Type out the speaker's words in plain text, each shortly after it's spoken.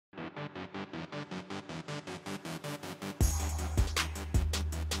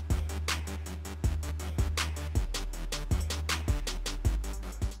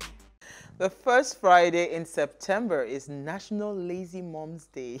The first Friday in September is National Lazy Moms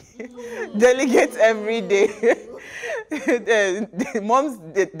Day. Delegates every day. They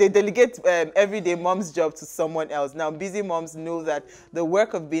delegate everyday mom's job to someone else. Now, busy moms know that the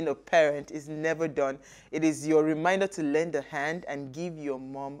work of being a parent is never done. It is your reminder to lend a hand and give your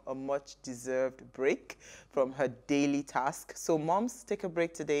mom a much-deserved break from her daily task. So, moms, take a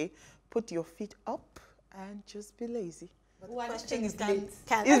break today. Put your feet up and just be lazy. Why this thing is late? Is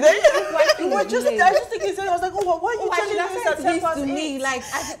there? I just thinking, I was like, oh, why are you telling me that 10 past 8? Me? Like,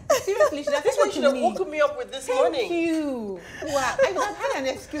 seriously, should have this one should have woken me up with this morning. Thank you. Wow, I would have had an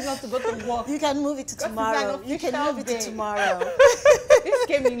excuse not to go to work. You can move it to tomorrow. You can move it to tomorrow. This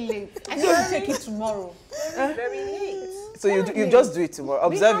came in late. I need to take it tomorrow. Very late. So you just do it tomorrow.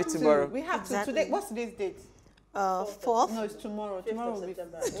 Observe it tomorrow. We have to. Today, what's today's date? 4th? No, it's tomorrow. Tomorrow will be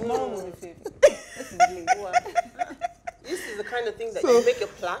 5th. Tomorrow will be 5th. This is late. Wow. This is the kind of thing that you make a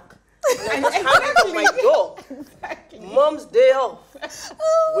plaque and I just hang it on my door. Exactly. Mom's day off.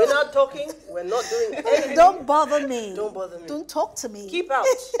 We're not talking. We're not doing anything. Don't bother me. Don't bother me. Don't talk to me. Keep out.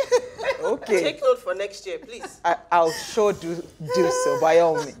 Okay. Take note for next year, please. I'll sure do so, by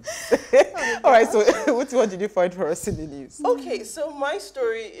all means. All right, so what did you find for us in the news? Okay, so my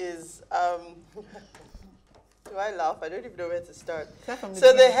story is... Do I laugh? I don't even know where to start.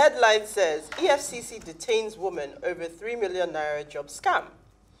 So the headline says, EFCC detains woman over 3 million naira job scam.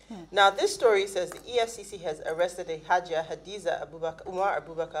 Now this story says the EFCC has arrested a Hajia Hadiza Umar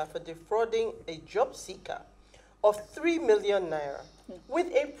Abubakar for defrauding a job seeker of 3 million naira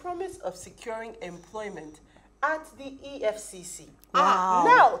with a promise of securing employment at the EFCC. Wow.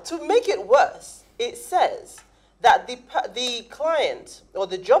 Now, to make it worse, it says that the client or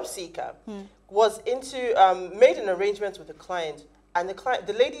the job seeker was made an arrangement with the client, and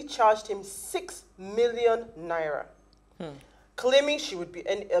the lady charged him 6 million naira, claiming she would be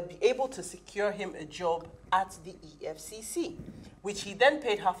able to secure him a job at the EFCC, which he then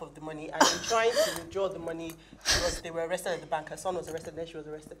paid half of the money, and in trying to withdraw the money, they were arrested at the bank. Her son was arrested, then she was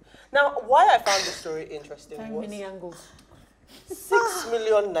arrested. Now, why I found this story interesting was many angles. 6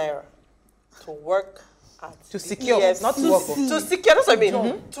 million naira to work to secure, EFCC. not to work. To secure, that's what I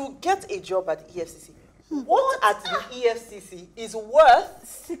mean. To get a job at the EFCC. What at the EFCC is worth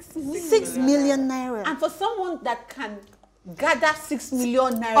 6 million naira. And for someone that can gather 6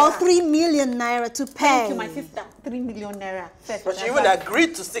 million naira. Or 3 million naira to pay. Thank you, my sister. 3 million naira. But you even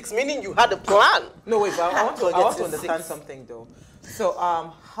agreed to 6, meaning you had a plan. No, wait, but I want to understand something though. So,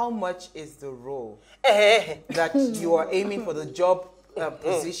 how much is the role that you are aiming for the job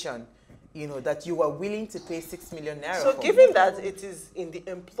position? You know, that you are willing to pay 6 million naira So for. given that it is in the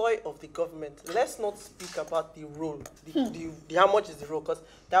employ of the government, let's not speak about the role, how much is the role, because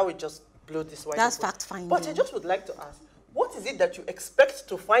that would just blow this wide. That's fact-finding. But I just would like to ask, what is it that you expect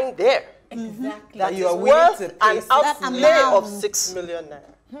to find there? Exactly. That you are is willing worth to pay an outlay of 6 million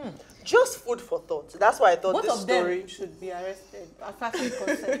naira. Just food for thought. That's why I thought Both this of story them should be arrested as far as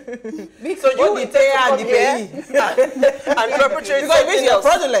concerned. So you the payer and the payee and perpetrate because it means you're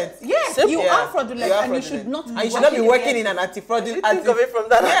fraudulent. Yes, Simple. you are fraudulent, You are and you fraudulent. should not. And you should not be working in an anti-fraudulent. Think of it from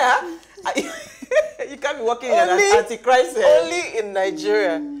that. Yeah, you can't be working in an anti-crisis. Only in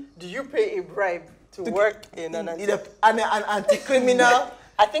Nigeria do you pay a bribe to work in an anti-criminal.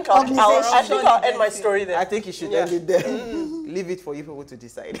 I think I'll end my story there. I think you should end it there. Leave it for you people to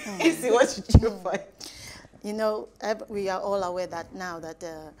decide. See, what should you find? You know, we are all aware that now that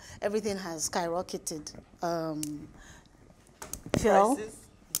everything has skyrocketed.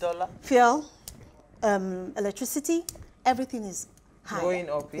 Fuel, electricity, everything is high. Going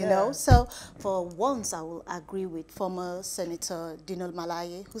up, You know, so for once I will agree with former Senator Dino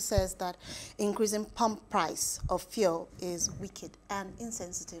Malaye, who says that increasing pump price of fuel is wicked and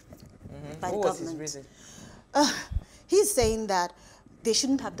insensitive by the government. What was his reason? He's saying that they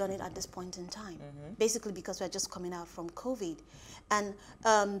shouldn't have done it at this point in time, basically because we're just coming out from COVID. And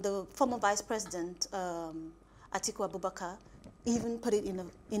the former Vice President, Atiku Abubakar, even put it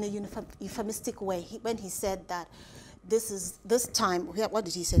in a euphemistic way when he said that this time, what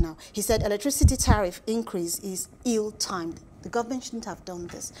did he say now? He said electricity tariff increase is ill-timed. The government shouldn't have done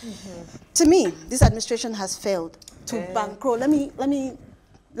this. To me, this administration has failed to bankroll.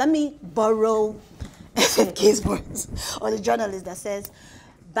 Let me borrow FFK's words, or the journalist that says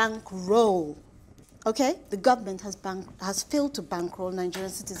bankroll. Okay, the government has failed to bankroll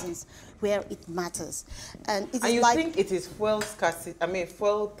Nigerian citizens where it matters, and you think it is fuel scarcity? I mean,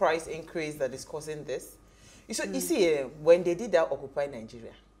 fuel price increase that is causing this? You see, when they did that Occupy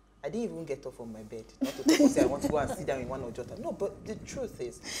Nigeria, I didn't even get up from my bed. Not to say I want to go and sit down in one Ojota. No, but the truth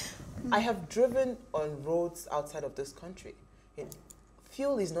is, I have driven on roads outside of this country.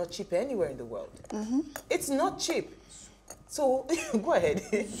 fuel is not cheap anywhere in the world. It's not cheap. So, go ahead.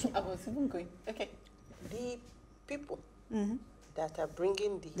 I was even going. Okay. The people that are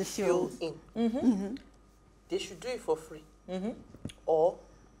bringing the fuel fuel in, they should do it for free. Or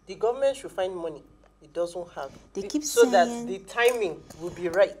the government should find money it doesn't have. They keep so saying, that the timing will be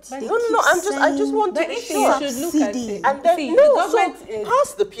right. They No, keep I just want to be you sure. should look at it. And then, See, no, the government so is,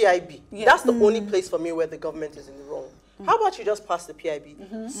 pass the PIB. Yeah. That's the only place for me where the government is in the wrong. How about you just pass the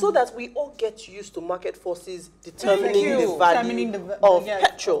PIB so that we all get used to market forces determining the value of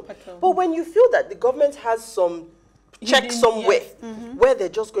petrol. But when you feel that the government has some check somewhere where they're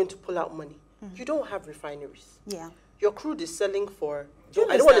just going to pull out money, you don't have refineries. Yeah. Your crude is selling for,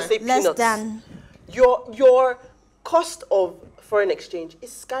 I don't want to say less peanuts. than. Your cost of foreign exchange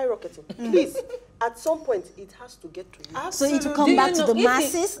is skyrocketing. Please, at some point, it has to get to you. Absolutely. So it will come back to the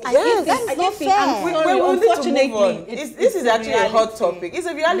masses. Yes. That's not fair. We need to move on. This is actually a hot reality. topic. It's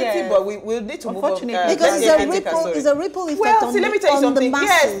a reality, but we'll need to move on. Unfortunately. Because it's a ripple effect well, on, see, let me tell you on the something.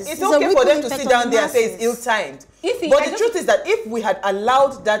 masses. Yes, it's okay for them to sit down there and say it's ill-timed. But the truth is that if we had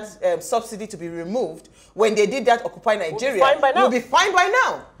allowed that subsidy to be removed when they did that Occupy Nigeria, we'll be fine by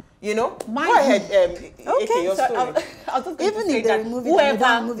now. You know? Go ahead. Okay. Your story. Even if they remove it, or they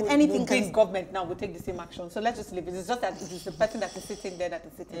don't remove it, anything can. This government now will take the same action. So let's just leave it. It's just that it is the person that is sitting there that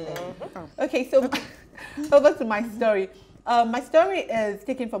is sitting there. Okay, so over to my story. My story is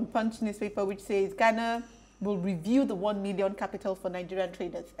taken from Punch newspaper, which says Ghana will review the 1 million capital for Nigerian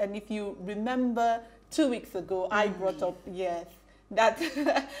traders. And if you remember, 2 weeks ago, I brought up, that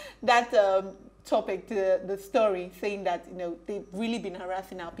topic, the story, saying that, you know, they've really been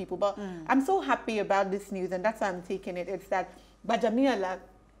harassing our people. But I'm so happy about this news, and that's why I'm taking it. It's that Bajamiala,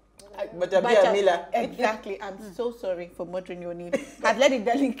 exactly, I'm so sorry for murdering your name, has led a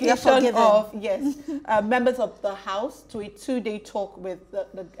delegation of, members of the House to a 2-day talk with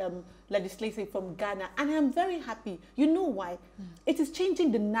the legislative from Ghana. And I'm very happy. You know why? It is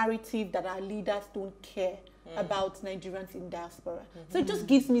changing the narrative that our leaders don't care about Nigerians in diaspora. So it just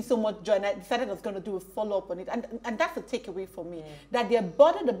gives me so much joy, and I decided I was going to do a follow-up on it. And that's a takeaway for me, that they're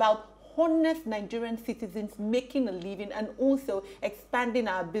bothered about honest Nigerian citizens making a living and also expanding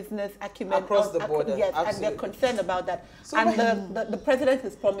our business acumen across the border. Yes, absolutely. and they're concerned about that. So and the president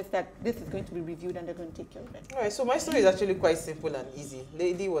has promised that this is going to be reviewed and they're going to take care of it. All right, so my story is actually quite simple and easy.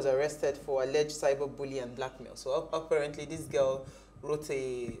 Lady was arrested for alleged cyberbullying and blackmail. So apparently this girl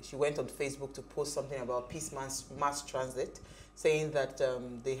she went on Facebook to post something about Peace Mass Transit, saying that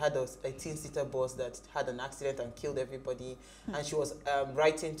they had a 18-seater bus that had an accident and killed everybody. And she was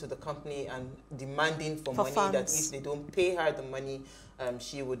writing to the company and demanding for money, funds. That if they don't pay her the money,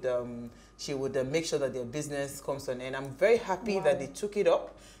 she would make sure that their business comes to an end. I'm very happy that they took it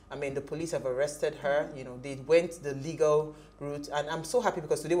up. I mean, the police have arrested her. You know, they went the legal route, and I'm so happy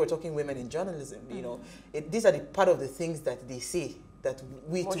because today we're talking women in journalism. You know, these are the part of the things that they say that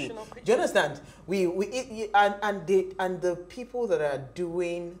we do. Do you understand? And the people that are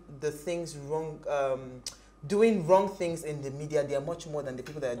doing the things wrong, doing wrong things in the media, they are much more than the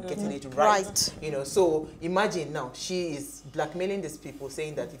people that are getting it right. You know, so imagine now she is blackmailing these people,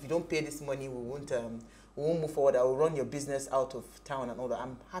 saying that if you don't pay this money, we won't move forward. I will run your business out of town and all that.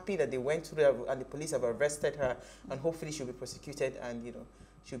 I'm happy that they went through that and the police have arrested her, and hopefully she'll be prosecuted and, you know,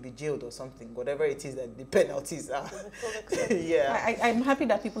 she'll be jailed or something, whatever it is that the penalties are. I'm happy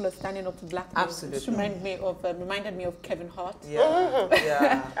that people are standing up to blackmail. Absolutely. It reminded me of Kevin Hart.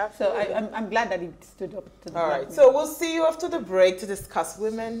 So I'm glad that he stood up to the All right, so we'll see you after the break to discuss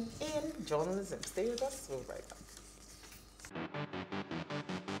women in journalism. Stay with us. We'll be right back.